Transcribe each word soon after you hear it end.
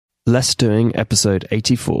Less Doing, episode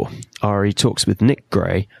 84. Ari talks with Nick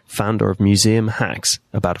Gray, founder of Museum Hacks,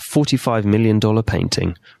 about a $45 million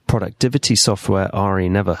painting, productivity software Ari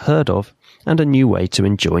never heard of, and a new way to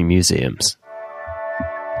enjoy museums.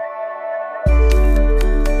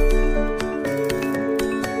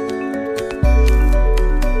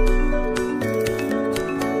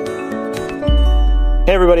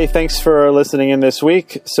 Hey everybody, thanks for listening in this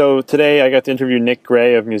week. So today I got to interview Nick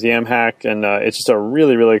Gray of Museum Hack, and it's just a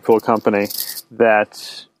really, really cool company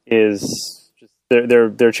that is just,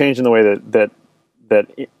 they're changing the way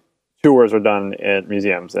that tours are done at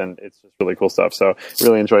museums, and it's just really cool stuff. So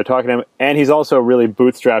really enjoyed talking to him, and he's also really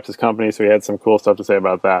bootstrapped his company, so he had some cool stuff to say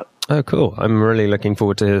about that. Oh, cool! I'm really looking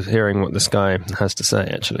forward to hearing what this guy has to say.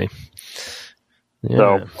 Actually, yeah.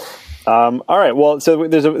 So. All right. Well, so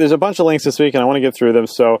there's a bunch of links this week, and I want to get through them.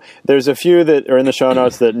 So there's a few that are in the show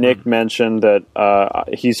notes that Nick mentioned that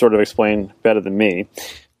he sort of explained better than me.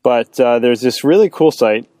 But there's this really cool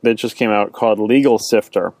site that just came out called Legal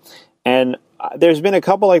Sifter, and there's been a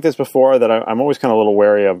couple like this before that I'm always kind of a little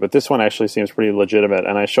wary of, but this one actually seems pretty legitimate.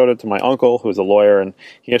 And I showed it to my uncle, who's a lawyer, and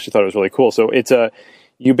he actually thought it was really cool. So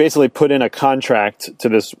you basically put in a contract to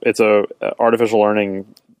this. It's a artificial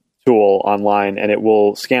learning tool online, and it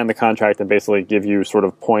will scan the contract and basically give you sort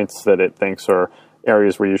of points that it thinks are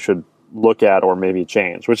areas where you should look at or maybe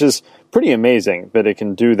change, which is pretty amazing that it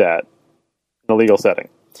can do that in a legal setting.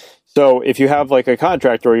 So if you have like a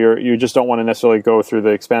contract or you just don't want to necessarily go through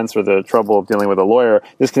the expense or the trouble of dealing with a lawyer,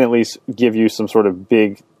 this can at least give you some sort of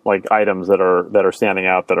big like items that are standing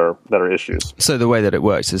out that are issues. So the way that it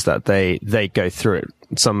works is that they go through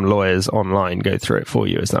it. Some lawyers online go through it for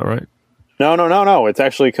you. Is that right? No. It's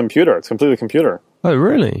actually computer. It's completely computer. Oh,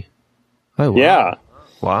 really? Oh, wow. Yeah.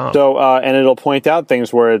 Wow. So, and it'll point out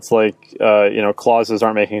things where it's like, clauses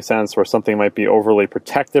aren't making sense, or something might be overly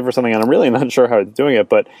protective or something. And I'm really not sure how it's doing it,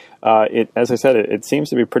 but as I said, it seems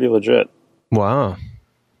to be pretty legit. Wow.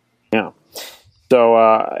 Yeah. So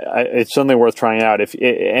it's something worth trying out.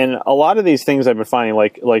 And a lot of these things I've been finding,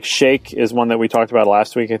 like Shake is one that we talked about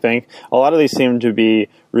last week, I think. A lot of these seem to be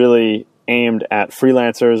really aimed at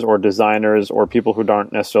freelancers or designers or people who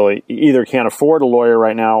don't necessarily either can't afford a lawyer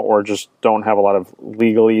right now or just don't have a lot of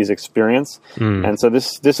legalese experience. And so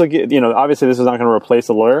this will get, obviously this is not going to replace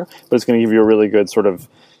a lawyer, but it's going to give you a really good sort of,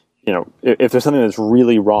 if there's something that's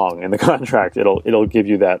really wrong in the contract, it'll give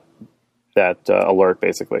you that alert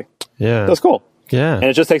basically. Yeah. That's cool. Yeah. And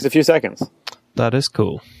it just takes a few seconds. That is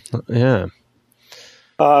cool. Yeah.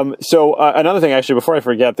 So another thing, actually, before I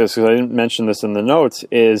forget this, because I didn't mention this in the notes,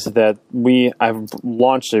 is that I've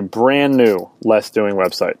launched a brand new Less Doing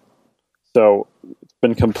website. So it's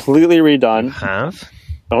been completely redone. You have?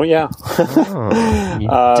 Oh, yeah. Oh,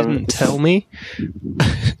 you didn't tell me?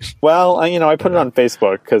 Well, I put it on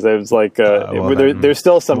Facebook because it was like, there's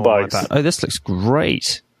still some bugs. Oh, this looks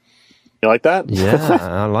great. You like that? Yeah,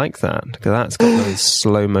 I like that. Because that's got those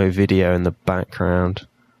slow-mo video in the background.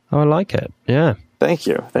 Oh, I like it. Yeah. Thank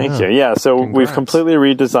you. Yeah, so Congrats. We've completely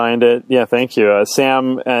redesigned it. Yeah, thank you.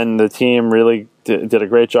 Sam and the team really did a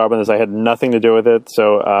great job on this. I had nothing to do with it,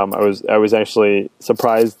 so I was actually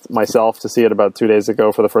surprised myself to see it about 2 days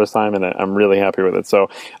ago for the first time, and I'm really happy with it.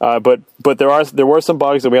 So, but there were some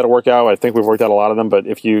bugs that we had to work out. I think we've worked out a lot of them. But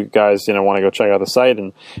if you guys want to go check out the site,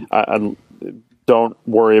 and don't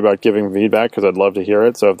worry about giving feedback because I'd love to hear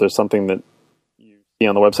it. So if there's something that you see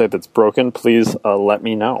on the website that's broken, please let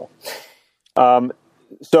me know.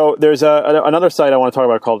 So there's another site I want to talk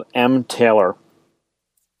about called mTailor,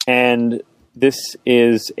 and this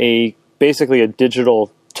is basically a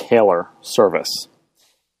digital tailor service.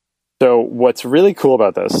 So what's really cool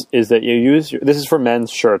about this is that this is for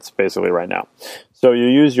men's shirts basically right now. So you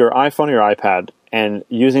use your iPhone or your iPad, and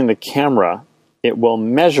using the camera, it will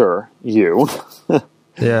measure you.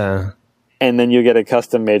 Yeah. And then you get a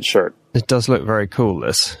custom made shirt. It does look very cool,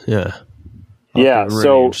 this. Yeah. Yeah, I'm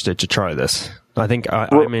really interested to try this. I think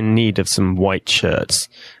I'm in need of some white shirts,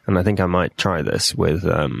 and I think I might try this with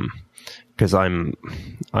because I'm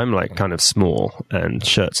like kind of small, and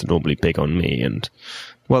shirts are normally big on me, and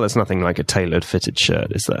well, there's nothing like a tailored fitted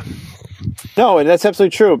shirt, is there? No, and that's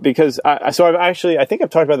absolutely true, because I think I've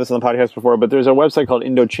talked about this on the podcast before, but there's a website called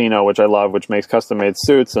Indochino, which I love, which makes custom made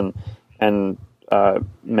suits and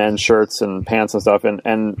men's shirts and pants and stuff,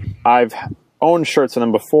 and I've owned shirts from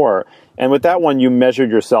them before. And with that one, you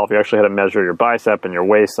measured yourself. You actually had to measure your bicep and your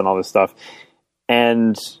waist and all this stuff.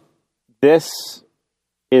 And this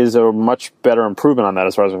is a much better improvement on that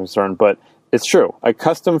as far as I'm concerned. But it's true. A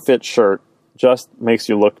custom fit shirt just makes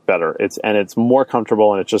you look better. It's more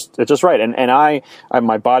comfortable, and it's just right. And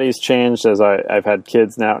my body's changed as I've had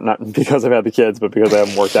kids now, not because I've had the kids, but because I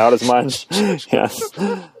haven't worked out as much. Yes.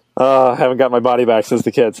 I haven't got my body back since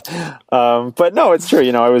the kids. But no, it's true.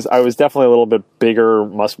 I was definitely a little bit bigger,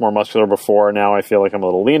 more muscular before. Now I feel like I'm a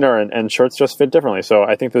little leaner, and shirts just fit differently. So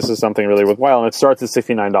I think this is something really worthwhile, and it starts at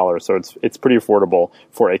 $69. So it's pretty affordable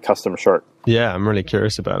for a custom shirt. Yeah, I'm really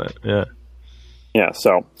curious about it. Yeah. Yeah.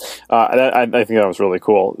 So I think that was really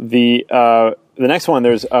cool. The next one,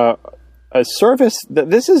 there's a service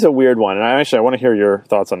this is a weird one, and I want to hear your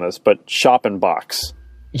thoughts on this. But Shop and Box.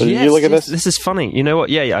 So did you look at this? This is funny. You know what?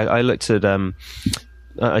 Yeah. I looked at.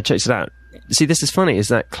 I checked it out. See, this is funny. Is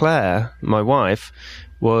that Claire, my wife,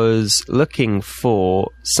 was looking for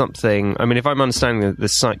something. I mean, if I'm understanding the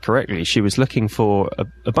site correctly, she was looking for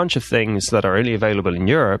a bunch of things that are only available in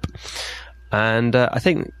Europe, and I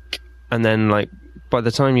think, and then like by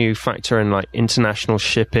the time you factor in like international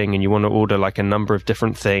shipping, and you want to order like a number of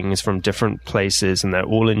different things from different places, and they're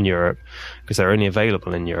all in Europe because they're only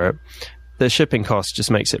available in Europe, the shipping cost just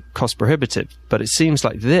makes it cost prohibitive. But it seems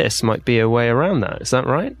like this might be a way around that. Is that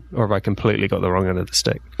right? Or have I completely got the wrong end of the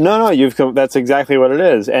stick? No, that's exactly what it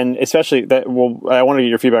is. And especially that, I want to get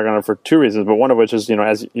your feedback on it for two reasons, but one of which is,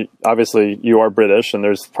 obviously you are British, and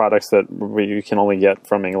there's products that you can only get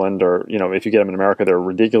from England, or, if you get them in America, they're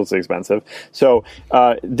ridiculously expensive. So,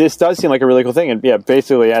 this does seem like a really cool thing. And yeah,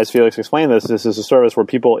 basically, as Felix explained this is a service where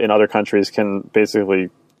people in other countries can basically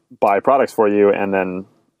buy products for you and then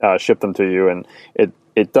ship them to you, and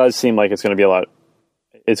it does seem like it's going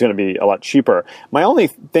to be a lot cheaper. My only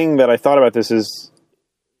thing that I thought about this is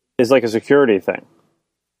like a security thing.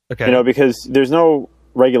 Okay. Because there's no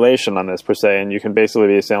regulation on this per se, and you can basically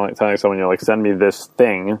be telling someone, send me this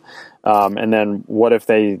thing, and then what if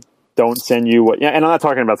they don't send you what? Yeah, and I'm not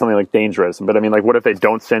talking about something like dangerous, but I mean, like, what if they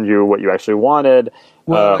don't send you what you actually wanted?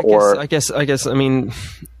 Well, I guess. I mean,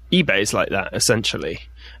 eBay's like that essentially.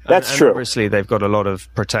 That's true. Obviously, they've got a lot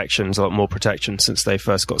of protections, a lot more protection since they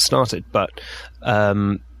first got started. But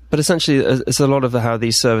essentially, it's a lot of how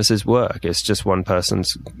these services work. It's just one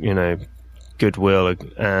person's, goodwill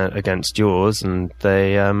against yours, and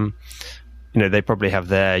they, they probably have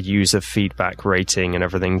their user feedback rating and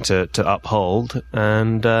everything to uphold,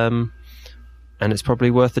 and it's probably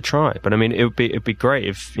worth a try. But I mean, it'd be great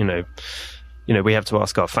if we have to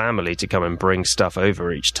ask our family to come and bring stuff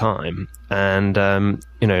over each time. And, and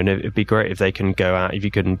it'd be great if they can go out, if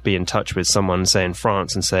you can be in touch with someone, say in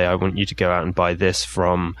France, and say, I want you to go out and buy this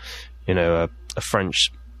from, a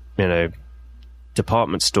French,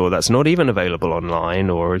 department store that's not even available online,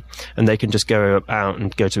 and they can just go out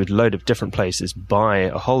and go to a load of different places, buy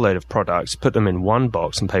a whole load of products, put them in one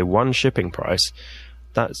box and pay one shipping price.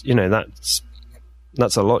 That's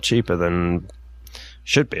a lot cheaper than...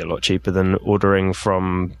 should be a lot cheaper than ordering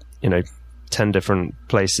from 10 different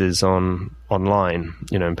places online,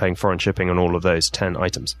 and paying foreign shipping on all of those 10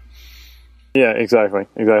 items. Yeah, exactly.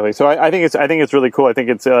 So I think it's really cool. I think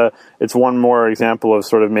it's one more example of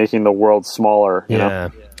sort of making the world smaller. You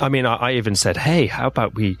know? I mean, I even said, hey, how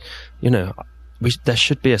about we there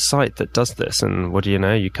should be a site that does this, and what do you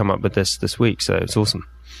know? You come up with this week, so it's awesome.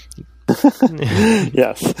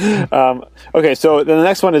 Yes. Okay. So the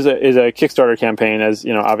next one is a Kickstarter campaign. As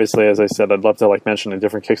obviously, as I said, I'd love to mention a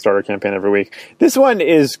different Kickstarter campaign every week. This one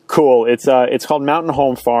is cool. It's called Mountain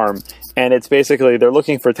Home Farm, and it's basically they're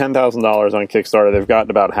looking for $10,000 on Kickstarter. They've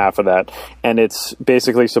gotten about half of that, and it's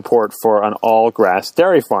basically support for an all grass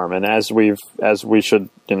dairy farm. And as we should,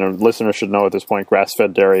 listeners should know at this point, grass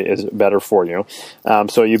fed dairy is better for you.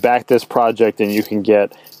 So you back this project, and you can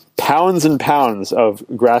get pounds and pounds of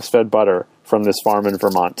grass-fed butter from this farm in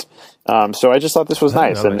Vermont. So I just thought this was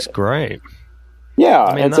nice. That looks great. Yeah,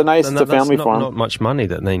 I mean, it's a family farm. Not much money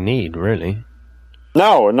that they need, really.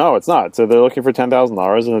 No, it's not. So they're looking for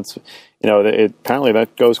 $10,000, and it's apparently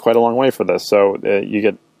that goes quite a long way for this. So you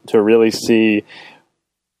get to really see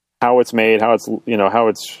how it's made, how it's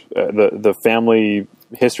the family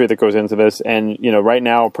history that goes into this. And right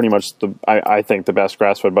now, pretty much I think the best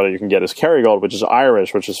grass-fed butter you can get is Kerrygold, which is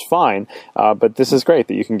Irish, which is fine. But this is great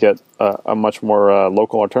that you can get a much more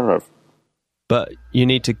local alternative. But you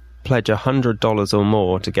need to pledge $100 or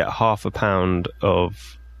more to get half a pound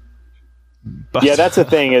of butter. Yeah, that's the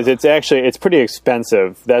thing. It's pretty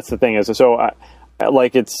expensive. That's the thing. I think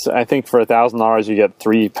for $1,000 you get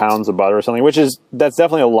 3 pounds of butter or something, that's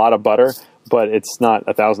definitely a lot of butter, but it's not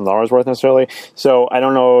 $1,000 worth necessarily. So I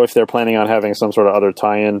don't know if they're planning on having some sort of other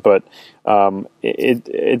tie-in, but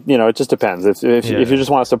it just depends. If you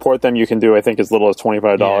just want to support them, you can do I think as little as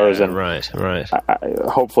 $25. Yeah, right.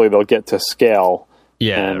 Hopefully they'll get to scale.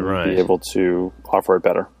 Yeah, and right. be able to offer it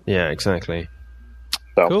better. Yeah, exactly.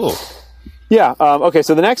 So cool. Yeah. Okay.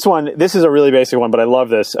 So the next one, this is a really basic one, but I love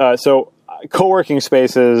this. So co-working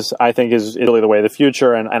spaces, I think, is really the way of the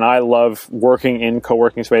future. And I love working in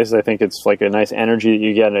co-working spaces. I think it's like a nice energy that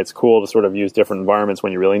you get, and it's cool to sort of use different environments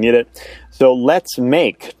when you really need it. So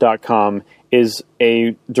letsmake.com is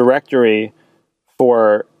a directory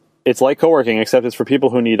for, it's like co-working, except it's for people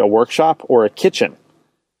who need a workshop or a kitchen.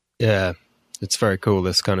 Yeah. It's very cool,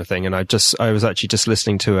 this kind of thing. And I was actually just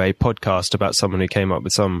listening to a podcast about someone who came up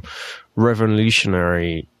with some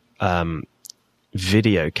revolutionary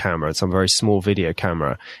video camera, some very small video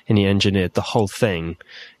camera, and he engineered the whole thing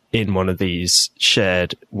in one of these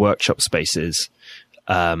shared workshop spaces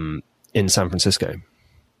in San Francisco.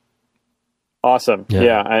 Awesome.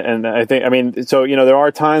 Yeah. And I think, I mean, so, there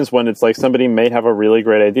are times when it's like somebody may have a really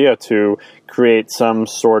great idea to create some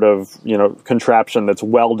sort of, contraption that's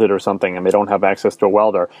welded or something, and they don't have access to a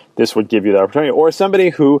welder. This would give you that opportunity. Or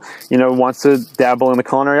somebody who, wants to dabble in the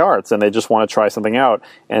culinary arts and they just want to try something out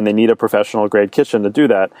and they need a professional grade kitchen to do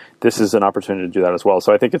that. This is an opportunity to do that as well.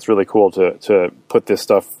 So I think it's really cool to put this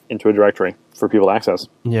stuff into a directory for people to access.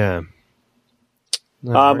 Yeah.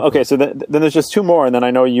 Okay, so then there's just two more, and then I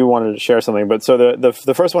know you wanted to share something. But so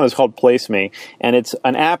the first one is called PlaceMe, and it's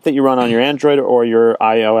an app that you run on your Android or your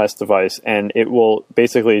iOS device, and it will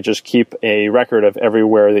basically just keep a record of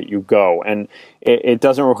everywhere that you go. And it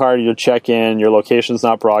doesn't require you to check in. Your location's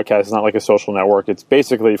not broadcast. It's not like a social network. It's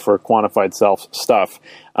basically for quantified self stuff.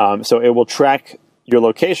 So it will track your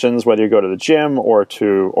locations, whether you go to the gym or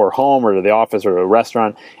home or to the office or to a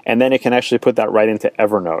restaurant, and then it can actually put that right into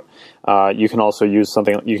Evernote. You can also use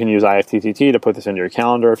IFTTT to put this into your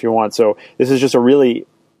calendar if you want. So this is just a really,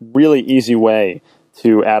 really easy way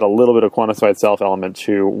to add a little bit of quantified self element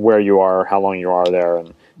to where you are, how long you are there,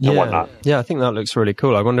 and whatnot. Yeah, I think that looks really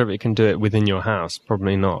cool. I wonder if it can do it within your house.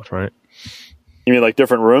 Probably not, right? You mean like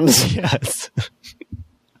different rooms? Yes.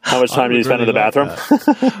 How much time do you spend in the bathroom?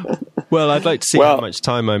 Well, I'd like to see how much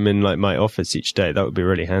time I'm in like my office each day. That would be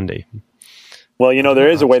really handy. Well, there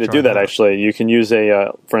is a way to do that, actually. You can use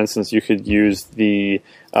for instance, you could use the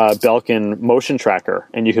Belkin motion tracker,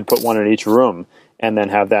 and you could put one in each room and then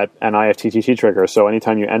have that an IFTTT trigger. So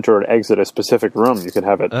anytime you enter or exit a specific room, you could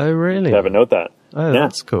have it. Oh, really? Have it note that. Oh,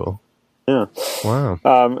 that's cool. Yeah.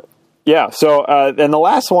 Wow. Yeah, so and the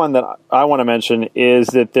last one that I want to mention is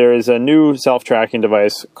that there is a new self-tracking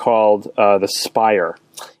device called the Spire.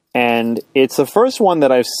 And it's the first one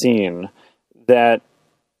that I've seen that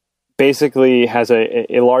basically has a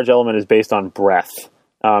large element is based on breath.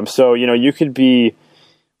 So, you could be...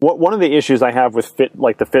 One of the issues I have with the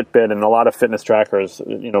Fitbit and a lot of fitness trackers,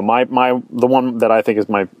 the one that I think is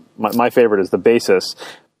my favorite is the Basis.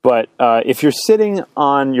 But if you're sitting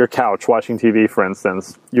on your couch watching TV, for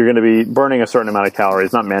instance, you're going to be burning a certain amount of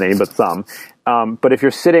calories, not many, but some. But if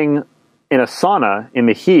you're sitting in a sauna in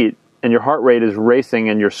the heat and your heart rate is racing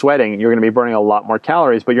and you're sweating, you're going to be burning a lot more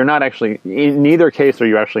calories, but you're not actually, in neither case are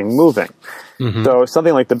you actually moving. Mm-hmm. So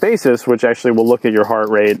something like the Basis, which actually will look at your heart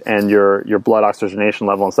rate and your blood oxygenation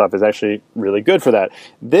level and stuff, is actually really good for that.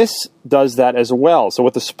 This does that as well. So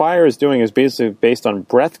what the Spire is doing is basically based on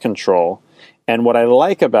breath control. And what I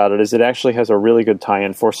like about it is it actually has a really good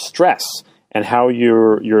tie-in for stress and how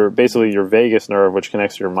your basically your vagus nerve, which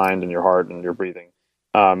connects your mind and your heart and your breathing,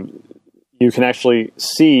 you can actually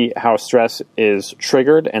see how stress is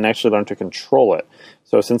triggered and actually learn to control it.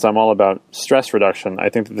 So since I'm all about stress reduction, I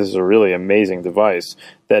think that this is a really amazing device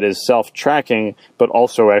that is self-tracking, but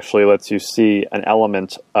also actually lets you see an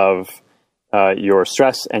element of your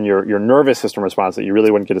stress and your nervous system response that you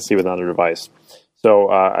really wouldn't get to see with another device. So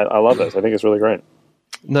I love this. I think it's really great.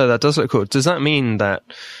 No, that does look cool. Does that mean that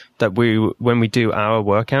when we do our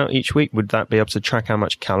workout each week, would that be able to track how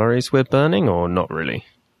much calories we're burning, or not really?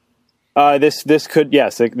 This could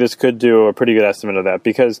do a pretty good estimate of that,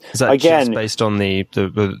 because is that again just based on the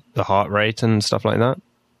heart rate and stuff like that?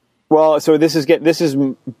 Well, so this is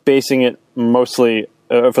basing it mostly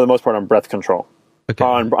for the most part on breath control. Okay.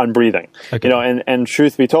 On breathing, okay. And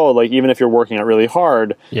truth be told, like even if you're working out really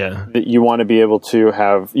hard, you want to be able to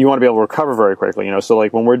recover very quickly. So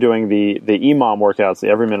like when we're doing the EMOM workouts, the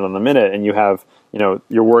every minute on the minute, and you have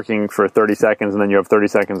you're working for 30 seconds and then you have 30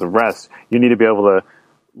 seconds of rest. You need to be able to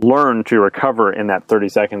learn to recover in that 30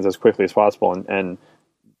 seconds as quickly as possible, and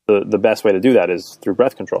the best way to do that is through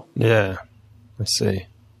breath control. Yeah, I see.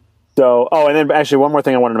 So, and then actually one more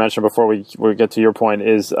thing I wanted to mention before we get to your point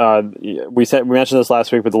is we mentioned this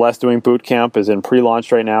last week, but the Less Doing Boot Camp is in pre-launch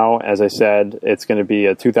right now. As I said, it's going to be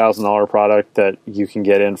a $2,000 product that you can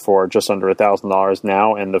get in for just under $1,000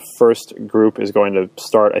 now, and the first group is going to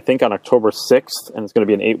start, I think, on October 6th, and it's going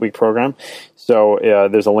to be an 8-week program. So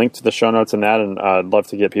there's a link to the show notes in that, and I'd love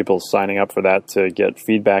to get people signing up for that to get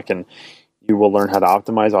feedback, and you will learn how to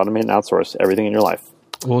optimize, automate, and outsource everything in your life.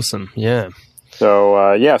 Awesome. Yeah.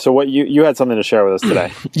 So, so what you had something to share with us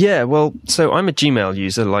today. Yeah, well, so I'm a Gmail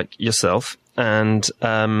user like yourself, and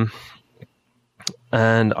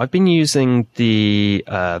I've been using the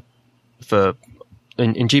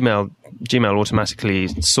in Gmail automatically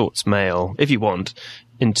sorts mail, if you want,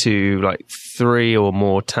 into like 3 or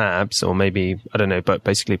more tabs, or maybe, I don't know, but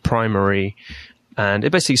basically primary, and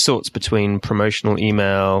it basically sorts between promotional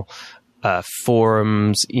email,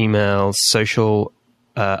 forums, emails, social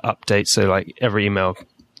updates. So like every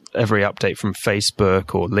update from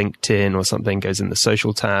Facebook or LinkedIn or something goes in the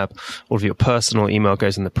social tab. All of your personal email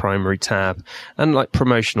goes in the primary tab, and like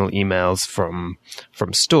promotional emails from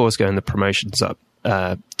stores go in the promotions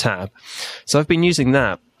tab. So I've been using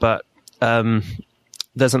that, but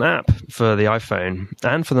there's an app for the iPhone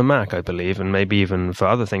and for the Mac, I believe, and maybe even for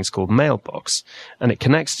other things, called Mailbox, and it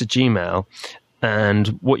connects to Gmail.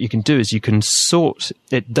 And what you can do is you can sort.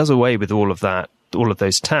 It does away with all of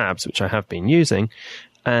those tabs, which I have been using,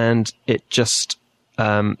 and it just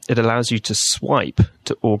it allows you to swipe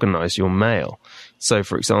to organize your mail. So,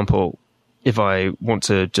 for example, if I want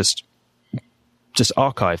to just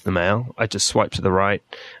archive the mail, I just swipe to the right,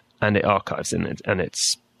 and it archives in it, and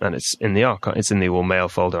it's in the archive. It's in the all mail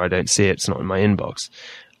folder. I don't see it. It's not in my inbox.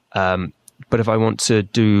 But if I want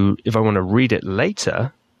to read it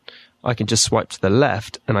later, I can just swipe to the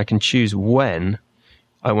left, and I can choose when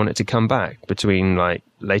I want it to come back, between like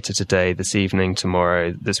later today, this evening,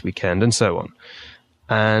 tomorrow, this weekend, and so on.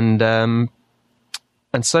 And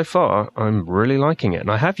so far, I'm really liking it. And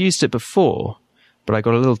I have used it before, but I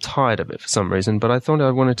got a little tired of it for some reason. But I thought I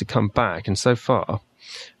wanted to come back, and so far,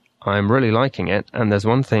 I'm really liking it. And there's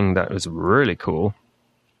one thing that was really cool,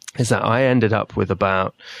 is that I ended up with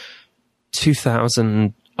about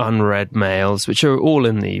 2,000 unread mails, which are all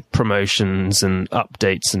in the promotions and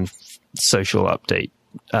updates and social update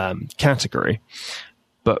category.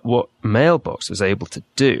 But what Mailbox was able to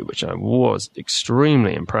do, which I was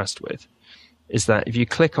extremely impressed with, is that if you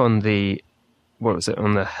click on on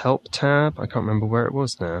the help tab, I can't remember where it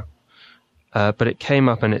was now, but it came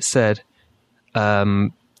up and it said,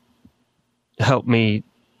 help me,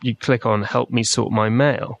 you click on help me sort my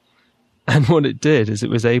mail. And what it did is I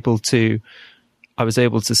was able to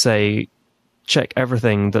say, check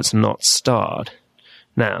everything that's not starred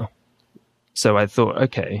now. So I thought,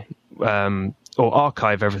 okay, or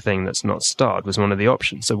archive everything that's not starred was one of the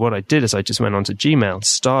options. So what I did is I just went onto Gmail,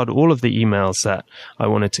 starred all of the emails that I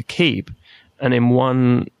wanted to keep, and in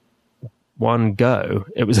one go,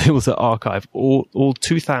 it was able to archive all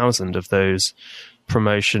 2,000 of those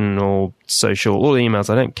promotional, social, all the emails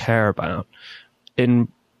I don't care about in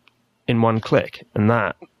one click. And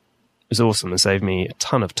that was awesome. It saved me a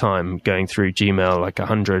ton of time going through Gmail, like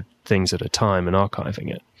 100 things at a time, and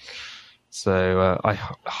archiving it. So I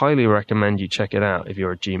highly recommend you check it out if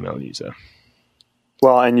you're a Gmail user.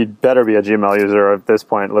 Well, and you'd better be a Gmail user at this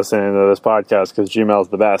point listening to this podcast, because Gmail's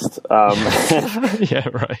the best. Yeah,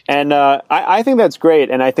 right. And I think that's great,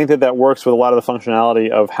 and I think that works with a lot of the functionality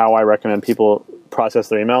of how I recommend people process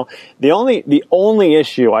their email. The only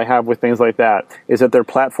issue I have with things like that is that they're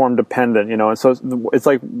platform dependent, and so it's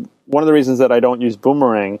like one of the reasons that I don't use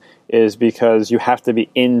Boomerang is because you have to be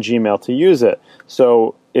in Gmail to use it.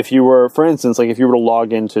 So if you were, for instance, like if you were to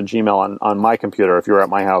log into Gmail on my computer, if you were at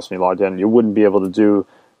my house and you logged in, you wouldn't be able to do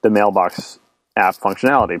the Mailbox app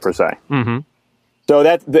functionality per se. Mm-hmm.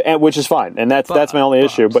 So which is fine, and that's my only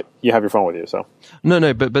issue. But you have your phone with you, so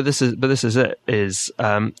no. But this is it.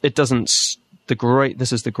 It doesn't.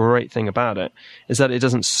 This is the great thing about it, is that it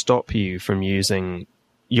doesn't stop you from using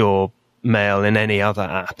your mail in any other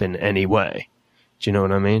app in any way. Do you know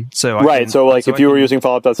what I mean? So if you were using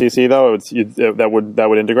followup.cc though, that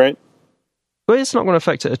would integrate. But it's not going to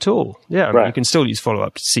affect it at all. Yeah, right. You can still use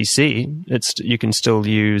followup.cc. You can still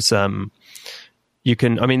use.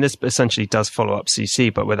 This essentially does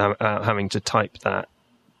followup.cc, but without having to type that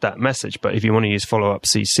message. But if you want to use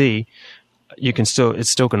followup.cc, you can still.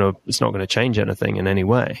 It's not going to change anything in any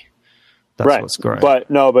way. That's right. What's great. But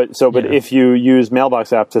if you use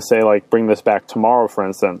Mailbox app to say, like, bring this back tomorrow, for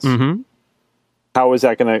instance. Mm-hmm. How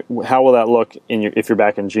will that look if you're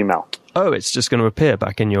back in Gmail? Oh, it's just going to appear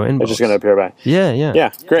back in your inbox. It's just going to appear back.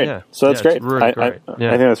 Yeah, great. Yeah. So that's great. Really great. I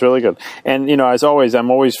think that's really good. And as always,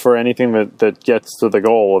 I'm always for anything that gets to the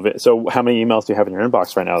goal of it. So how many emails do you have in your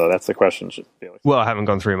inbox right now, though? That's the question. Well, I haven't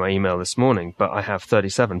gone through my email this morning, but I have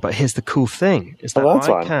 37. But here's the cool thing: is that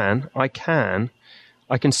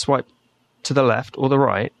I can swipe to the left or the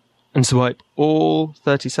right and swipe all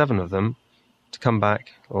 37 of them to come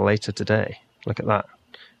back later today. Look at that.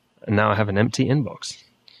 And now I have an empty inbox.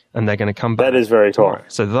 and they're going to come back. That is very cool.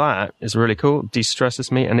 So that is really cool.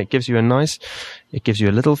 De-stresses me, and it gives you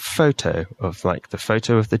a little photo of like the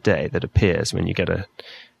photo of the day that appears when you get an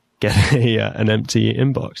empty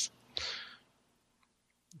inbox.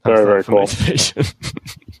 Very, very cool.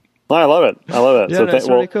 No, I love it. Yeah, so that's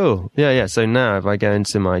really cool. Yeah. So now if I go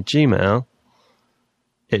into my Gmail,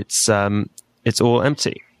 it's all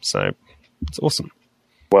empty. So it's awesome.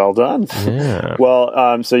 Well done. Yeah.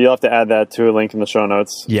 Well, so you'll have to add that to a link in the show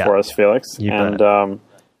notes for us, Felix. And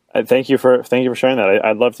thank you for sharing that.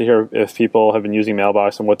 I'd love to hear if people have been using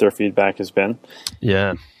Mailbox and what their feedback has been.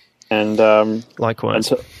 Yeah. And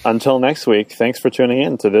likewise. Until next week, thanks for tuning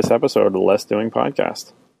in to this episode of the Less Doing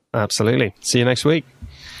Podcast. Absolutely. See you next week.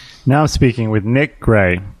 Now I'm speaking with Nick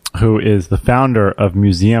Gray, who is the founder of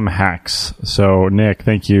Museum Hacks. So, Nick,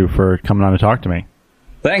 thank you for coming on to talk to me.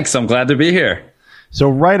 Thanks. I'm glad to be here. So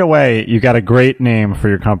right away, you got a great name for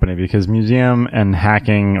your company, because museum and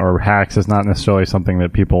hacking or hacks is not necessarily something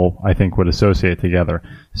that people, I think, would associate together.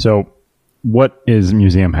 So what is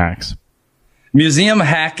Museum Hacks? Museum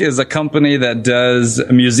Hack is a company that does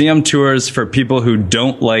museum tours for people who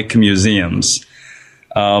don't like museums.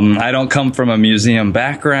 I don't come from a museum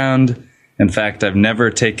background. In fact, I've never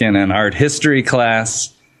taken an art history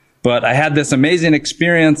class. But I had this amazing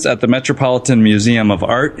experience at the Metropolitan Museum of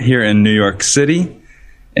Art here in New York City.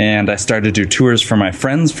 And I started to do tours for my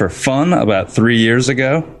friends for fun about 3 years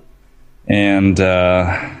ago. And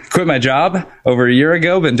quit my job over a year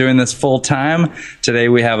ago. Been doing this full time. Today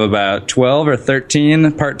we have about 12 or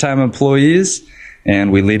 13 part-time employees.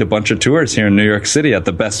 And we lead a bunch of tours here in New York City at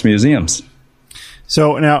the best museums.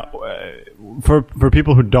 So now, for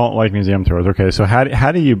people who don't like museum tours, okay, so how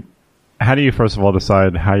do you first of all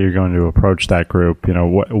decide how you're going to approach that group? You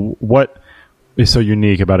know, what is so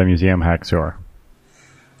unique about a museum hack tour?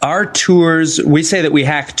 Our tours, we say that we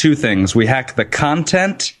hack two things. We hack the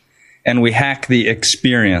content and we hack the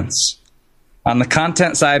experience. On the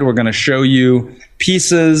content side, we're going to show you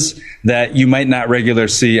pieces that you might not regularly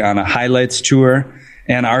see on a highlights tour.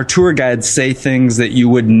 And our tour guides say things that you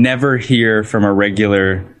would never hear from a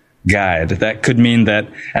regular guide. That could mean that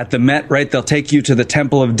at the Met, right, they'll take you to the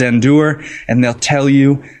Temple of Dendur and they'll tell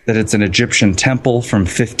you that it's an Egyptian temple from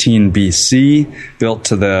 15 BC, built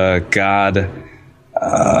to the god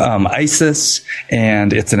Isis,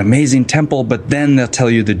 and it's an amazing temple, but then they'll tell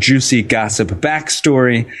you the juicy gossip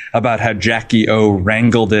backstory about how Jackie O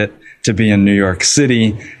wrangled it to be in New York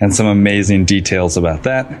City, and some amazing details about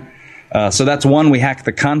that. So that's one, we hack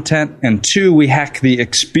the content, and two, we hack the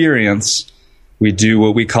experience. We do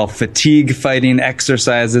what we call fatigue fighting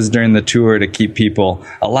exercises during the tour to keep people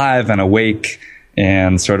alive and awake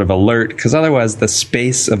and sort of alert, because otherwise the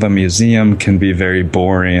space of a museum can be very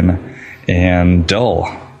boring and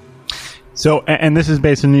dull. So, and this is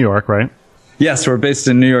based in New York, right? Yes, we're based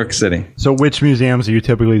in New York City. So which museums are you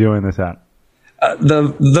typically doing this at?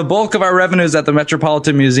 The bulk of our revenue is at the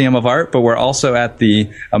Metropolitan Museum of Art, but we're also at the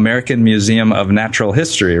American Museum of Natural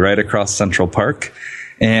History right across Central Park.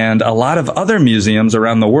 And a lot of other museums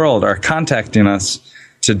around the world are contacting us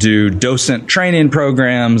to do docent training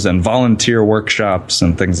programs and volunteer workshops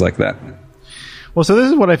and things like that. Well, so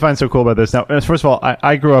this is what I find so cool about this. Now, first of all,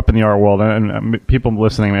 I grew up in the art world, and people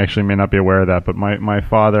listening actually may not be aware of that, but my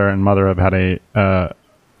father and mother have had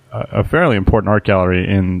a fairly important art gallery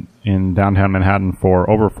in downtown Manhattan for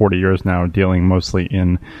over 40 years now, dealing mostly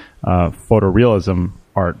in photorealism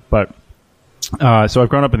art. But so I've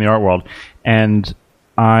grown up in the art world, and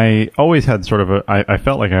I always had I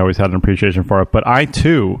felt like I always had an appreciation for it, but I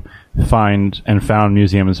too found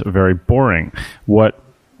museums very boring. What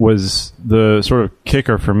was the sort of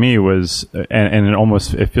kicker for me was, and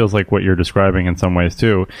it feels like what you're describing in some ways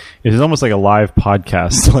too, is it's almost like a live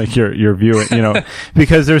podcast, like you're viewing,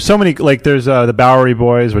 because there's so many, like there's the Bowery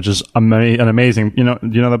Boys, which is an amazing, do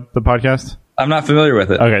you know the podcast? I'm not familiar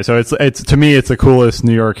with it. Okay, so it's to me, it's the coolest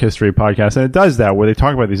New York history podcast, and it does that where they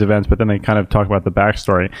talk about these events, but then they kind of talk about the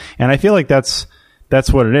backstory, and I feel like that's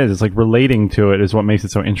what it is. It's like relating to it is what makes it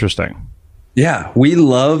so interesting. Yeah, we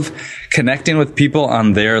love connecting with people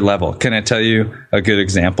on their level. Can I tell you a good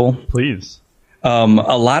example? Please. A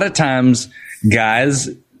lot of times, guys,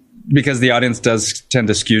 because the audience does tend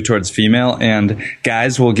to skew towards female, and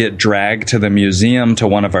guys will get dragged to the museum to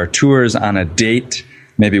one of our tours on a date,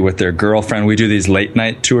 maybe with their girlfriend. We do these late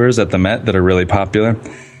night tours at the Met that are really popular.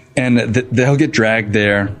 And they'll get dragged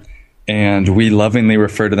there, and we lovingly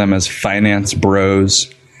refer to them as finance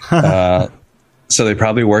bros. So they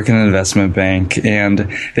probably work in an investment bank,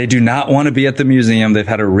 and they do not want to be at the museum. They've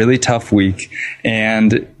had a really tough week,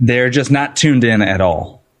 and they're just not tuned in at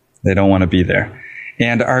all. They don't want to be there.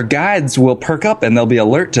 And our guides will perk up and they'll be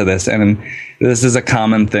alert to this. And this is a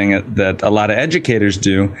common thing that a lot of educators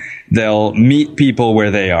do. They'll meet people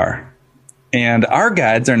where they are. And our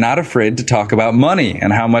guides are not afraid to talk about money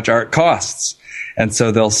and how much art costs. And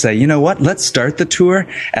so they'll say, you know what, let's start the tour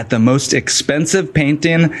at the most expensive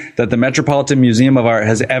painting that the Metropolitan Museum of Art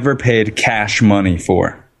has ever paid cash money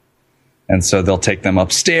for. And so they'll take them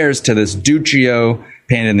upstairs to this Duccio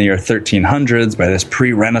painted in the year 1300s by this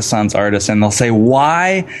pre-Renaissance artist. And they'll say,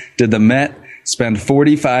 why did the Met spend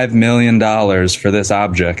 $45 million for this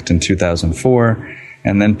object in 2004?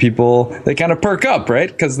 And then people, they kind of perk up, right?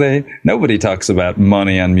 Because nobody talks about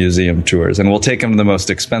money on museum tours. And we'll take them to the most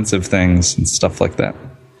expensive things and stuff like that.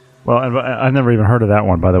 Well, I've never even heard of that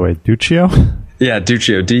one, by the way. Duccio? Yeah,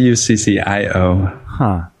 Duccio. Duccio.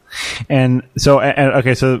 Huh. And so,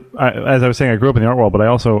 okay, so as I was saying, I grew up in the art world, but I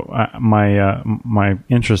also, my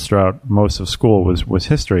interest throughout most of school was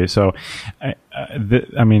history. So,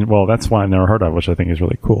 I mean, well, that's one I've never heard of, which I think is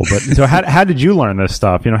really cool. But so how did you learn this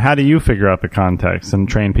stuff? You know, how do you figure out the context and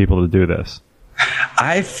train people to do this?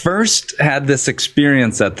 I first had this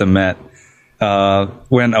experience at the Met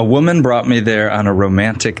when a woman brought me there on a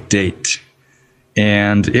romantic date.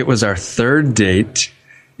 And it was our third date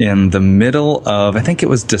in the middle of, I think it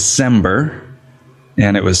was December,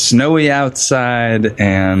 and it was snowy outside,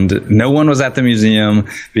 and no one was at the museum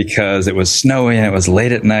because it was snowy and it was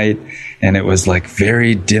late at night, and it was like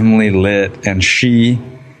very dimly lit, and she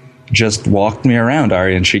just walked me around,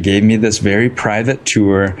 Ari, and she gave me this very private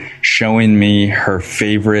tour showing me her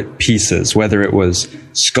favorite pieces, whether it was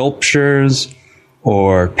sculptures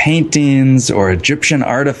or paintings or Egyptian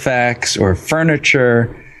artifacts or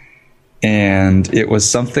furniture. And it was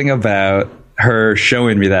something about her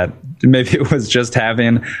showing me that. Maybe it was just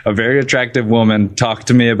having a very attractive woman talk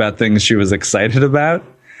to me about things she was excited about.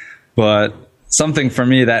 But something for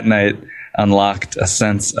me that night unlocked a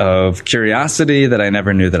sense of curiosity that I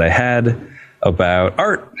never knew that I had about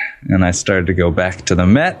art. And I started to go back to the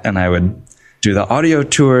Met, and I would do the audio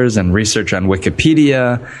tours and research on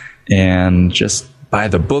Wikipedia and just buy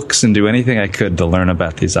the books and do anything I could to learn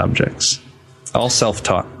about these objects. All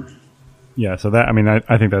self-taught. Yeah, so that, I mean,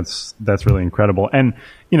 I think that's really incredible. And,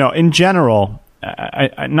 you know, in general,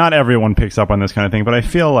 I not everyone picks up on this kind of thing, but I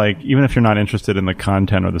feel like even if you're not interested in the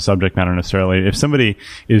content or the subject matter necessarily, if somebody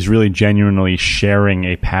is really genuinely sharing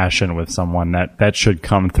a passion with someone, that should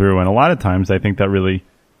come through. And a lot of times I think that really,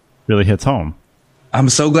 really hits home. I'm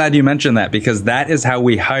so glad you mentioned that, because that is how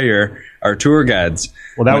we hire our tour guides.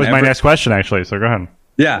 Well, that was my next question, actually, so go ahead.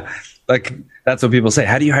 Yeah, like that's what people say.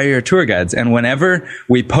 How do you hire your tour guides? And whenever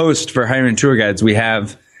we post for hiring tour guides, we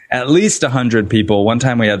have at least 100 people. One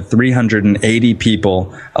time we had 380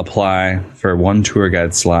 people apply for one tour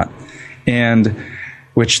guide slot. And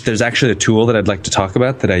which there's actually a tool that I'd like to talk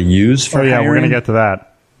about that I use for hiring. We're going to get to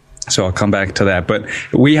that. So I'll come back to that. But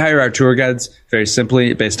we hire our tour guides very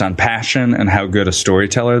simply based on passion and how good a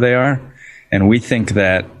storyteller they are. And we think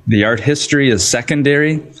that the art history is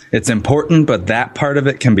secondary. It's important, but that part of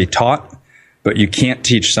it can be taught. But you can't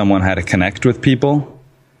teach someone how to connect with people.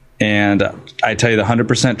 And I tell you the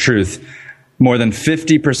 100% truth, more than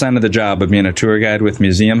 50% of the job of being a tour guide with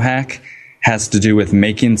Museum Hack has to do with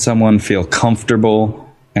making someone feel comfortable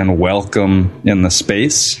and welcome in the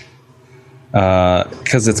space.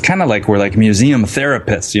 Because it's kind of like we're like museum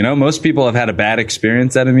therapists. You know, most people have had a bad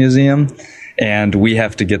experience at a museum, and we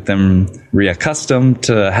have to get them reaccustomed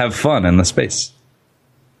to have fun in the space.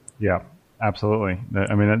 Yeah, absolutely.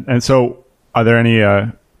 I mean, and so are there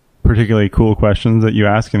any particularly cool questions that you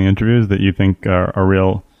ask in the interviews that you think are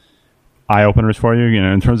real eye-openers for you? You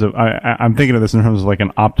know, in terms of, I'm thinking of this in terms of like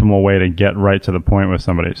an optimal way to get right to the point with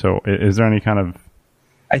somebody. So is there any kind of...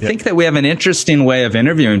 I think that we have an interesting way of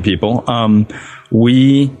interviewing people.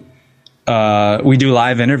 We do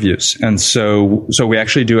live interviews. And so we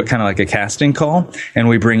actually do it kind of like a casting call, and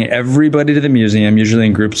we bring everybody to the museum, usually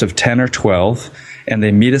in groups of 10 or 12, and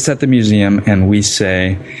they meet us at the museum, and we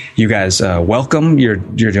say, you guys, welcome. You're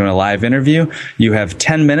doing a live interview. You have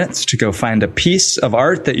 10 minutes to go find a piece of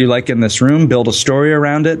art that you like in this room, build a story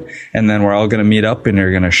around it, and then we're all going to meet up and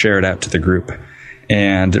you're going to share it out to the group.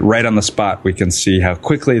 And right on the spot, we can see how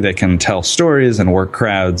quickly they can tell stories and work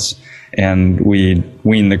crowds, and we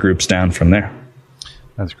wean the groups down from there.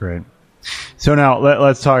 That's great. So now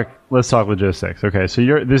let's talk logistics. Okay,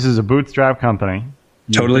 so this is a bootstrap company.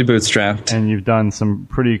 Totally bootstrapped. And you've done some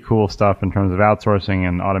pretty cool stuff in terms of outsourcing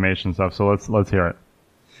and automation stuff. So let's hear it.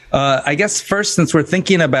 I guess first, since we're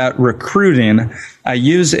thinking about recruiting, I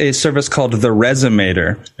use a service called The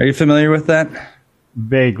Resumator. Are you familiar with that?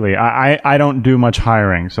 Vaguely. I don't do much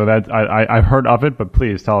hiring, so that I've heard of it, but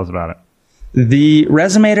please tell us about it. The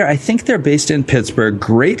Resumator, I think they're based in Pittsburgh.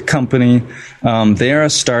 Great company. They are a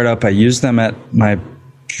startup. I use them at my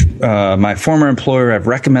former employer. I've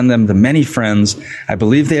recommended them to many friends. I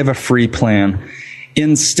believe they have a free plan.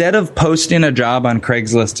 Instead of posting a job on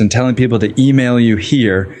Craigslist and telling people to email you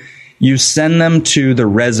here, you send them to the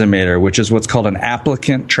Resumator, which is what's called an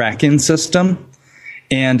applicant tracking system.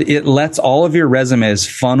 And it lets all of your resumes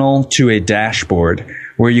funnel to a dashboard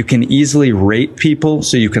where you can easily rate people.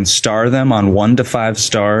 So you can star them on 1 to 5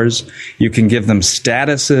 stars. You can give them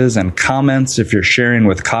statuses and comments if you're sharing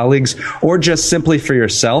with colleagues, or just simply for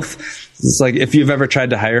yourself. It's like if you've ever tried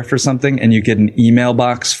to hire for something and you get an email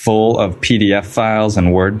box full of PDF files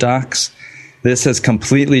and Word docs. This has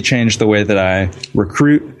completely changed the way that I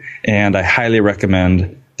recruit, and I highly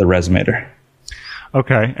recommend the Resumator.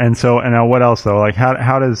 Okay, and now what else though? Like how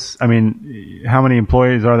many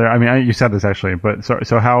employees are there? I mean, you said this actually, but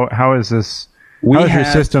so how is this? How is your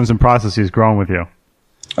systems and processes growing with you?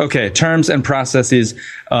 Okay, terms and processes.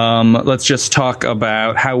 Let's just talk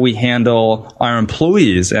about how we handle our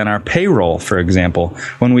employees and our payroll, for example.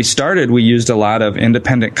 When we started, we used a lot of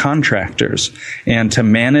independent contractors. And to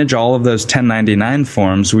manage all of those 1099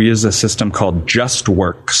 forms, we use a system called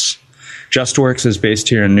JustWorks. JustWorks is based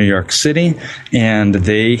here in New York City, and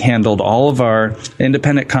they handled all of our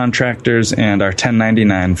independent contractors and our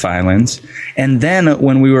 1099 filings. And then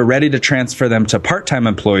when we were ready to transfer them to part-time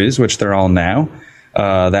employees, which they're all now,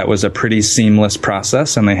 that was a pretty seamless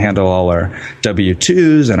process, and they handle all our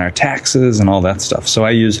W-2s and our taxes and all that stuff. So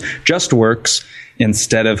I use JustWorks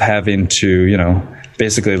instead of having to,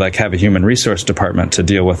 basically like have a human resource department to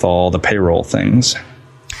deal with all the payroll things.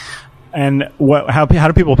 And how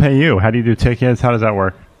do people pay you? How do you do tickets? How does that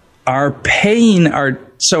work? Our ticketing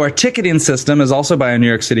system is also by a New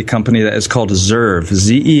York City company that is called Zerve,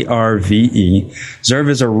 Z-E-R-V-E. Zerve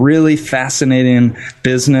is a really fascinating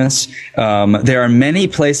business. There are many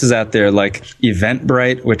places out there like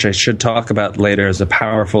Eventbrite, which I should talk about later as a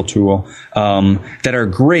powerful tool, that are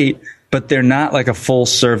great, but they're not like a full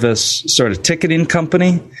service sort of ticketing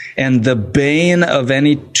company. And the bane of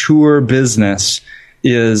any tour business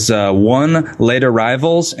is 1, late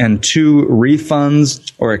arrivals, and 2,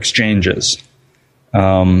 refunds or exchanges.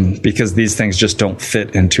 Because these things just don't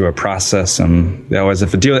fit into a process, and they always have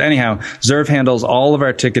to deal with it. Anyhow, Zerve handles all of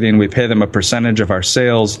our ticketing. We pay them a percentage of our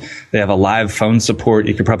sales. They have a live phone support.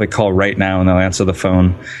 You could probably call right now and they'll answer the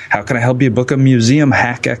phone. How can I help you book a museum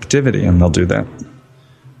hack activity? And they'll do that.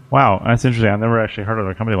 Wow, that's interesting. I've never actually heard of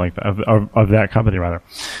a company like that, of that company rather.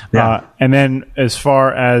 Yeah. And then as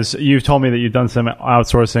far as you've told me that you've done some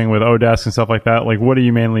outsourcing with Odesk and stuff like that, like what are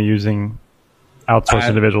you mainly using outsourced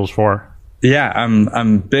individuals for? Yeah,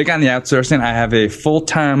 I'm big on the outsourcing. I have a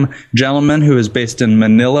full-time gentleman who is based in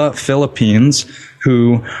Manila, Philippines,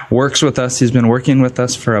 who works with us. He's been working with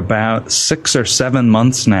us for about 6 or 7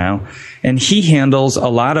 months now. And he handles a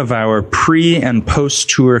lot of our pre- and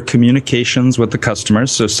post-tour communications with the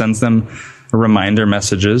customers, so sends them reminder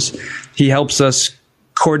messages. He helps us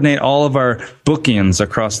coordinate all of our bookings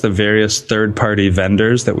across the various third-party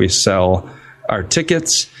vendors that we sell our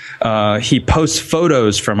tickets. He posts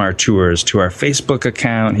photos from our tours to our Facebook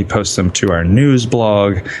account. He posts them to our news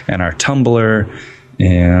blog and our Tumblr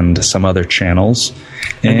and some other channels.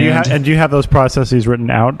 And do you have those processes written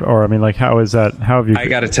out? Or, I mean, like, how is that? How have you? I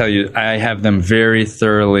got to tell you, I have them very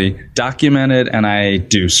thoroughly documented, and I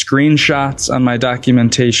do screenshots on my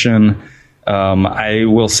documentation. I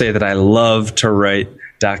will say that I love to write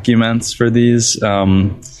documents for these,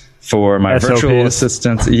 for my SOPs. virtual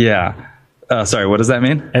assistants. Yeah. Sorry, what does that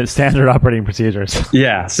mean? Standard operating procedures.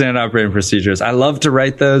 Yeah, standard operating procedures. I love to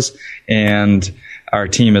write those, and our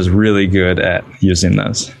team is really good at using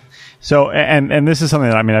those. So, and this is something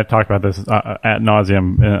that, I mean, I've talked about this ad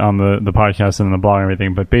nauseum on the podcast and the blog and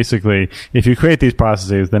everything, but basically, if you create these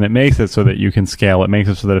processes, then it makes it so that you can scale. It makes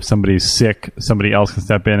it so that if somebody's sick, somebody else can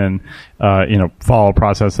step in and, follow a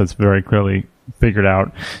process that's very clearly figured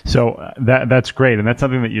out. So that's great. And that's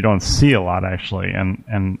something that you don't see a lot, actually.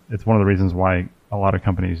 And it's one of the reasons why a lot of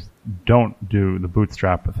companies don't do the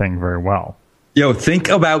bootstrap thing very well. Yo, think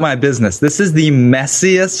about my business. This is the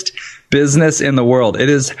messiest business in the world. It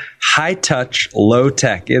is high touch, low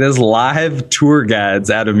tech. It is live tour guides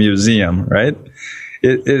at a museum, right?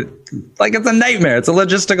 It's a nightmare. It's a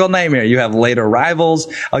logistical nightmare. You have late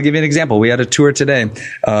arrivals. I'll give you an example. We had a tour today.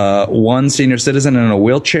 1 senior citizen in a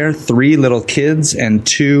wheelchair, 3 little kids, and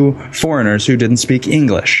 2 foreigners who didn't speak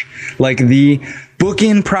English. Like, the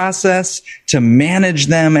booking process to manage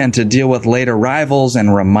them and to deal with late arrivals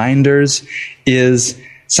and reminders is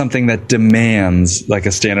something that demands like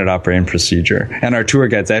a standard operating procedure. And our tour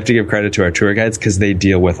guides, I have to give credit to our tour guides because they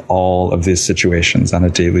deal with all of these situations on a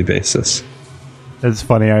daily basis. It's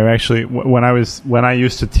funny. I actually, when I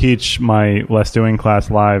used to teach my Less Doing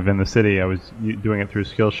class live in the city, I was doing it through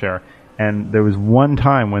Skillshare. And there was one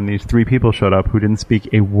time when these 3 people showed up who didn't speak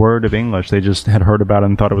a word of English. They just had heard about it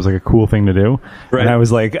and thought it was like a cool thing to do. Right. And I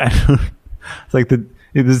was like, it's like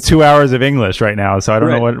there's 2 hours of English right now, so I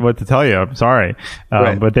don't know what to tell you. I'm sorry.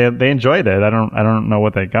 But they enjoyed it. I don't know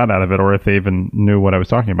what they got out of it or if they even knew what I was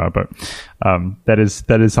talking about. But that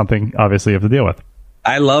is something obviously you have to deal with.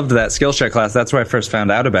 I loved that Skillshare class. That's where I first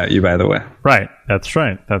found out about you, by the way. Right. That's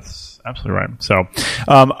right. That's absolutely right. So,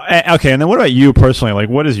 okay. And then what about you personally? Like,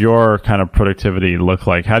 what does your kind of productivity look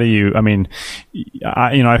like? How do you, I mean,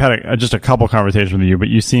 I've had just a couple conversations with you, but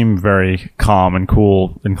you seem very calm and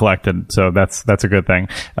cool and collected. So that's a good thing.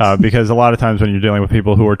 Because a lot of times when you're dealing with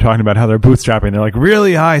people who are talking about how they're bootstrapping, they're like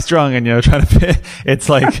really high strung and, trying to fit, it's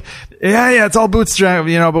like, yeah, it's all bootstrap,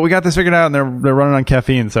 but we got this figured out and they're running on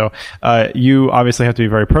caffeine. So, you obviously have to be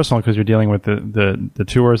very personal because you're dealing with the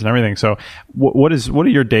tours and everything. So what do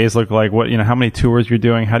your days look like? What, how many tours you're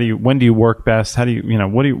doing? When do you work best? How do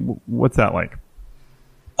you, what's that like?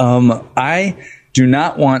 I do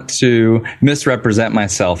not want to misrepresent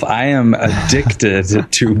myself. I am addicted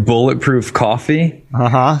to Bulletproof coffee.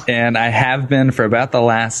 And I have been for about the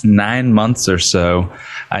last 9 months or so.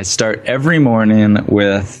 I start every morning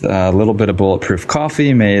with a little bit of Bulletproof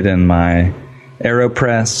coffee made in my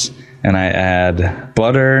AeroPress. And I add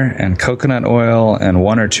butter and coconut oil and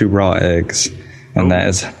 1 or 2 raw eggs. And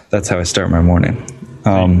that's how I start my morning.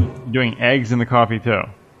 You're doing eggs in the coffee too?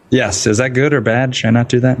 Yes. Is that good or bad? Should I not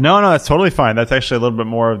do that? No, that's totally fine. That's actually a little bit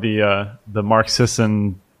more of the Mark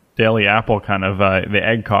Sisson Daily Apple kind of the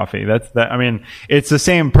egg coffee. I mean, it's the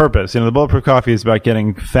same purpose. The Bulletproof coffee is about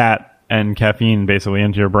getting fat and caffeine basically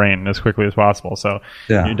into your brain as quickly as possible. So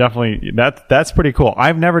you definitely that's pretty cool.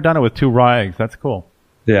 I've never done it with 2 raw eggs. That's cool.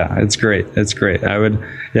 Yeah, it's great. It's great.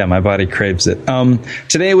 My body craves it.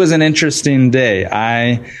 Today was an interesting day.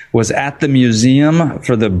 I was at the museum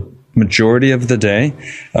for the majority of the day.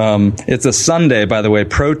 It's a Sunday, by the way.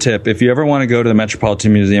 Pro tip, if you ever want to go to the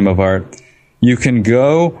Metropolitan Museum of Art, you can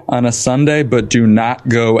go on a Sunday, but do not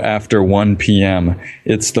go after 1 p.m.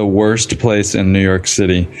 It's the worst place in New York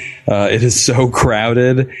City. It is so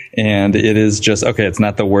crowded, and it is just, okay, it's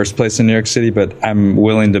not the worst place in New York City, but I'm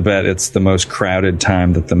willing to bet it's the most crowded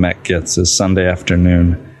time that the Met gets is Sunday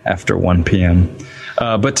afternoon after 1 p.m.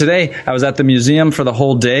 But today, I was at the museum for the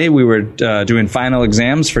whole day. We were doing final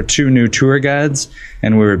exams for 2 new tour guides,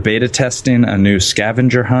 and we were beta testing a new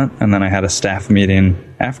scavenger hunt, and then I had a staff meeting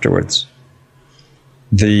afterwards.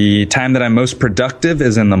 The time that I'm most productive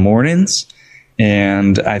is in the mornings,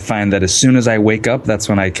 and I find that as soon as I wake up, that's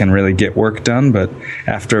when I can really get work done. But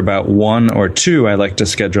after about 1 or 2, I like to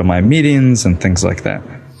schedule my meetings and things like that.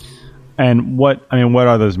 And what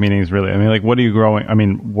are those meetings really? What are you growing?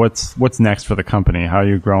 What's next for the company? How are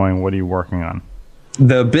you growing? What are you working on?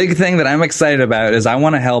 The big thing that I'm excited about is I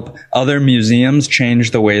want to help other museums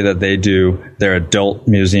change the way that they do their adult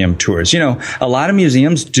museum tours. A lot of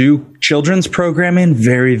museums do children's programming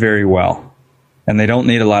very, very well, and they don't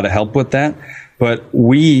need a lot of help with that. But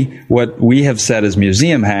what we have said as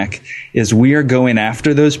Museum Hack is we are going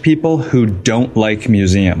after those people who don't like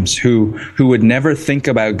museums, who would never think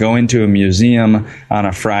about going to a museum on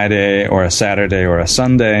a Friday or a Saturday or a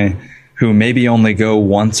Sunday, who maybe only go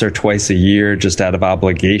once or twice a year just out of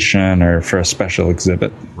obligation or for a special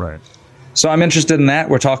exhibit. Right. So I'm interested in that.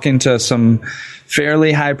 We're talking to some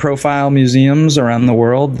fairly high-profile museums around the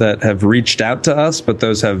world that have reached out to us, but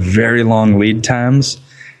those have very long lead times.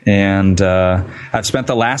 And I've spent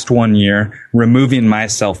the last 1 year removing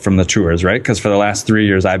myself from the tours, right? Because for the last 3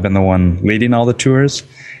 years, I've been the one leading all the tours.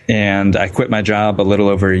 And I quit my job a little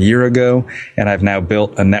over a year ago, and I've now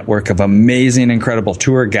built a network of amazing, incredible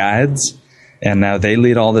tour guides. And now they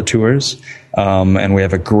lead all the tours. And we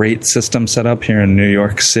have a great system set up here in New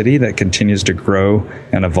York City that continues to grow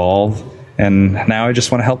and evolve. And now I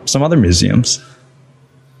just want to help some other museums.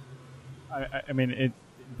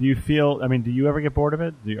 Do you ever get bored of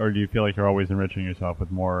it? Or do you feel like you're always enriching yourself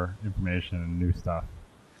with more information and new stuff?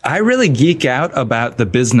 I really geek out about the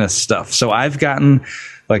business stuff. So I've gotten,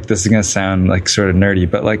 this is going to sound sort of nerdy,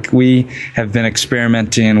 but we have been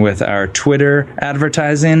experimenting with our Twitter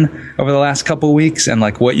advertising over the last couple of weeks, and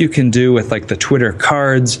what you can do with the Twitter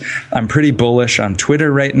cards. I'm pretty bullish on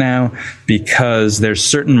Twitter right now because there's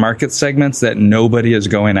certain market segments that nobody is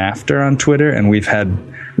going after on Twitter, and we've had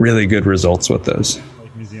really good results with those.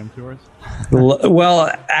 Museum tours?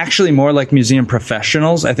 Well, actually more like museum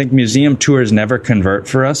professionals. I think museum tours never convert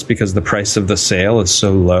for us because the price of the sale is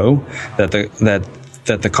so low that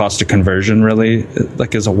that the cost of conversion really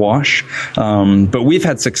like is a wash. But we've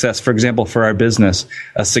had success. For example, for our business,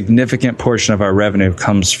 a significant portion of our revenue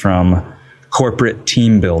comes from corporate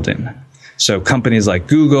team building. So companies like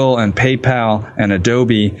Google and PayPal and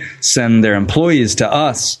Adobe send their employees to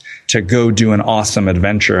us to go do an awesome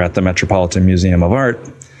adventure at the Metropolitan Museum of Art.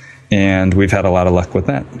 And we've had a lot of luck with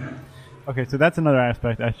that. Okay, so that's another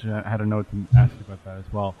aspect. Actually, I had a note to ask you about that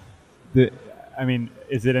as well.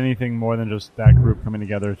 Is it anything more than just that group coming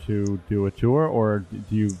together to do a tour, or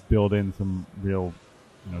do you build in some real,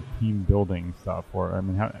 team building stuff? Or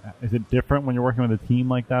how is it different when you're working with a team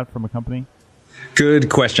like that from a company? Good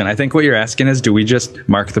question. I think what you're asking is, do we just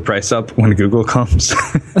mark the price up when Google comes?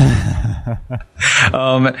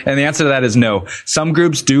 And the answer to that is no. Some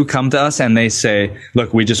groups do come to us and they say,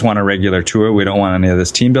 look, we just want a regular tour. We don't want any of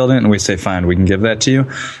this team building. And we say, fine, we can give that to you.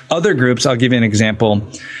 Other groups, I'll give you an example.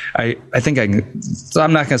 I'm not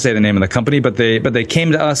going to say the name of the company, but they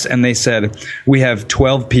came to us and they said, we have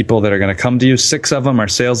 12 people that are going to come to you. 6 of them are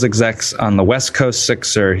sales execs on the West Coast.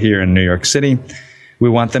 6 are here in New York City. We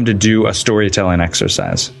want them to do a storytelling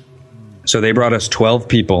exercise. So they brought us 12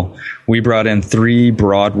 people. We brought in 3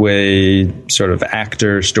 Broadway sort of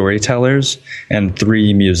actor storytellers and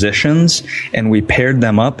 3 musicians, and we paired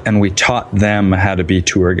them up and we taught them how to be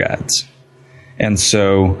tour guides. And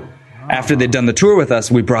so after they'd done the tour with us,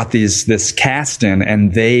 we brought this cast in,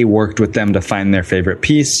 and they worked with them to find their favorite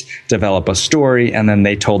piece, develop a story, and then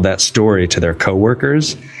they told that story to their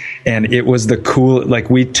coworkers. And it was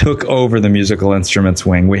we took over the musical instruments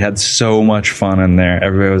wing. We had so much fun in there.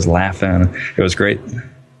 Everybody was laughing. It was great.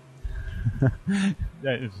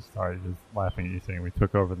 Just laughing at you saying we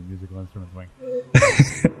took over the musical instruments wing.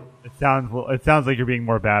 It sounds like you're being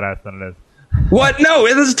more badass than it is. What? No,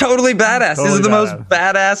 it is totally badass. These are the most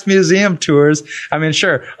badass museum tours. I mean,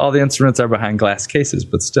 sure, all the instruments are behind glass cases,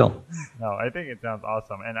 but still. No, I think it sounds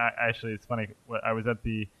awesome. And actually, it's funny. I was at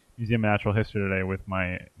the Museum of Natural History today with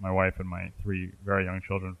my wife and my 3 very young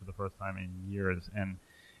children for the first time in years, and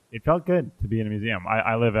it felt good to be in a museum.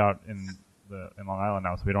 I live out in Long Island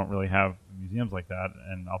now, so we don't really have museums like that,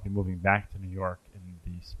 and I'll be moving back to New York in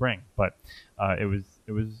the spring. But it was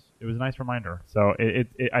a nice reminder. So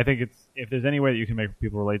I think if there's any way that you can make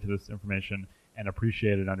people relate to this information and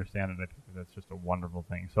appreciate it, understand it, I think that's just a wonderful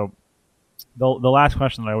thing. So the last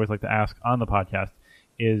question that I always like to ask on the podcast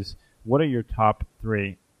is, what are your top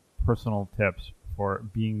 3 personal tips for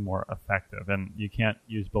being more effective? And you can't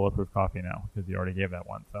use Bulletproof Coffee now because you already gave that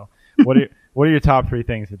one. So what are your top 3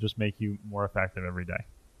 things that just make you more effective every day?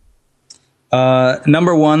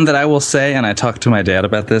 Number 1 that I will say, and I talked to my dad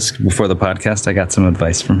about this before the podcast. I got some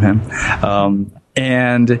advice from him.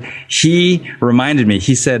 And he reminded me,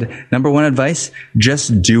 he said, number 1 advice,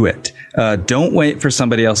 just do it. Don't wait for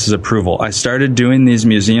somebody else's approval. I started doing these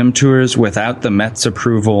museum tours without the Met's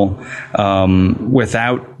approval,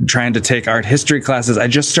 without trying to take art history classes. I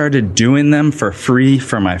just started doing them for free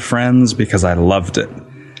for my friends because I loved it.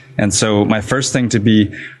 And so my first thing to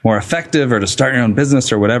be more effective or to start your own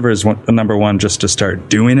business or whatever is number 1, just to start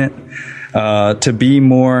doing it. To be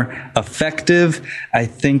more effective, I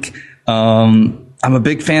think I'm a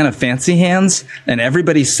big fan of Fancy Hands, and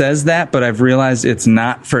everybody says that, but I've realized it's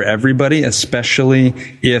not for everybody, especially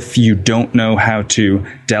if you don't know how to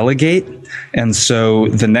delegate. And so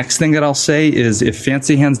the next thing that I'll say is, if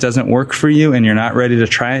Fancy Hands doesn't work for you and you're not ready to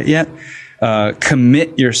try it yet,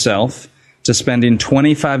 commit yourself to spending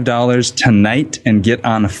 $25 tonight and get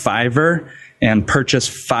on Fiverr and purchase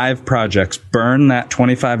 5 projects. Burn that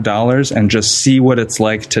 $25 and just see what it's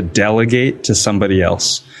like to delegate to somebody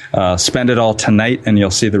else. Spend it all tonight and you'll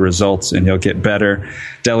see the results and you'll get better.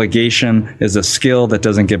 Delegation is a skill that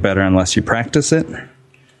doesn't get better unless you practice it.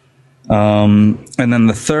 And then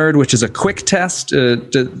the third, which is a quick test,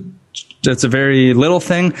 it's a very little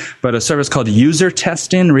thing, but a service called User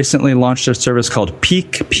Testing recently launched a service called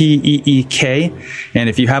Peek, P-E-E-K. And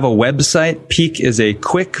if you have a website, Peek is a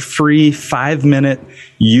quick, free 5-minute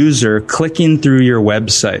user clicking through your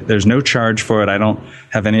website. There's no charge for it. I don't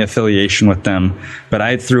have any affiliation with them, but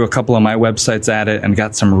I threw a couple of my websites at it and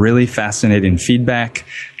got some really fascinating feedback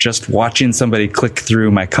just watching somebody click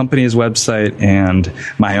through my company's website and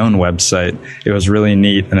my own website. It was really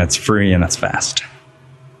neat, and it's free and it's fast.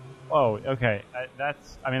 Oh, okay.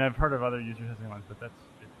 I've heard of other user testing ones, but this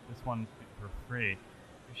one for free.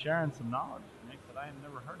 You're sharing some knowledge, Nick, that I have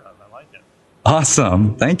never heard of. I like it.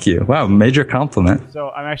 Awesome. Thank you. Wow, major compliment.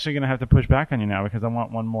 So I'm actually going to have to push back on you now because I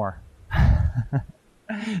want one more. Doesn't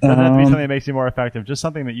have to be something that makes you more effective. Just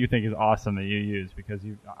something that you think is awesome that you use, because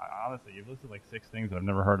honestly, you've listed like 6 things that I've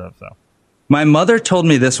never heard of. So My mother told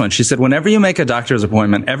me this one. She said, whenever you make a doctor's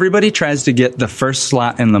appointment, everybody tries to get the first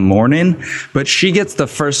slot in the morning, but she gets the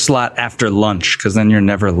first slot after lunch because then you're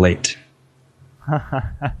never late.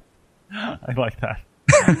 I like that.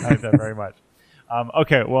 I like that very much.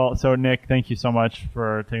 Okay, well, so Nick, thank you so much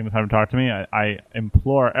for taking the time to talk to me. I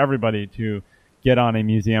implore everybody to get on a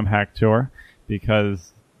museum hack tour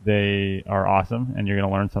because they are awesome and you're going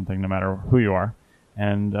to learn something no matter who you are.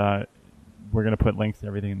 And we're going to put links to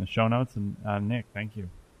everything in the show notes. And Nick, thank you.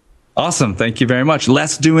 Awesome. Thank you very much.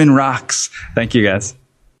 Less Doing rocks. Thank you, guys.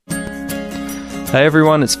 Hey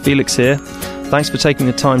everyone, it's Felix here. Thanks for taking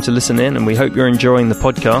the time to listen in, and we hope you're enjoying the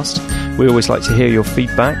podcast. We always like to hear your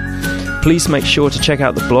feedback. Please make sure to check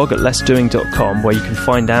out the blog at lessdoing.com, where you can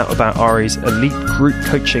find out about Ari's elite group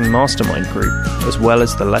coaching mastermind group, as well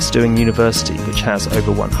as the Less Doing University, which has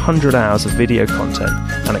over 100 hours of video content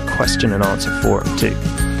and a question and answer forum too.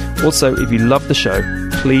 Also, if you love the show,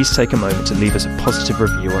 please take a moment to leave us a positive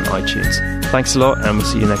review on iTunes. Thanks a lot, and we'll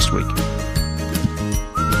see you next week.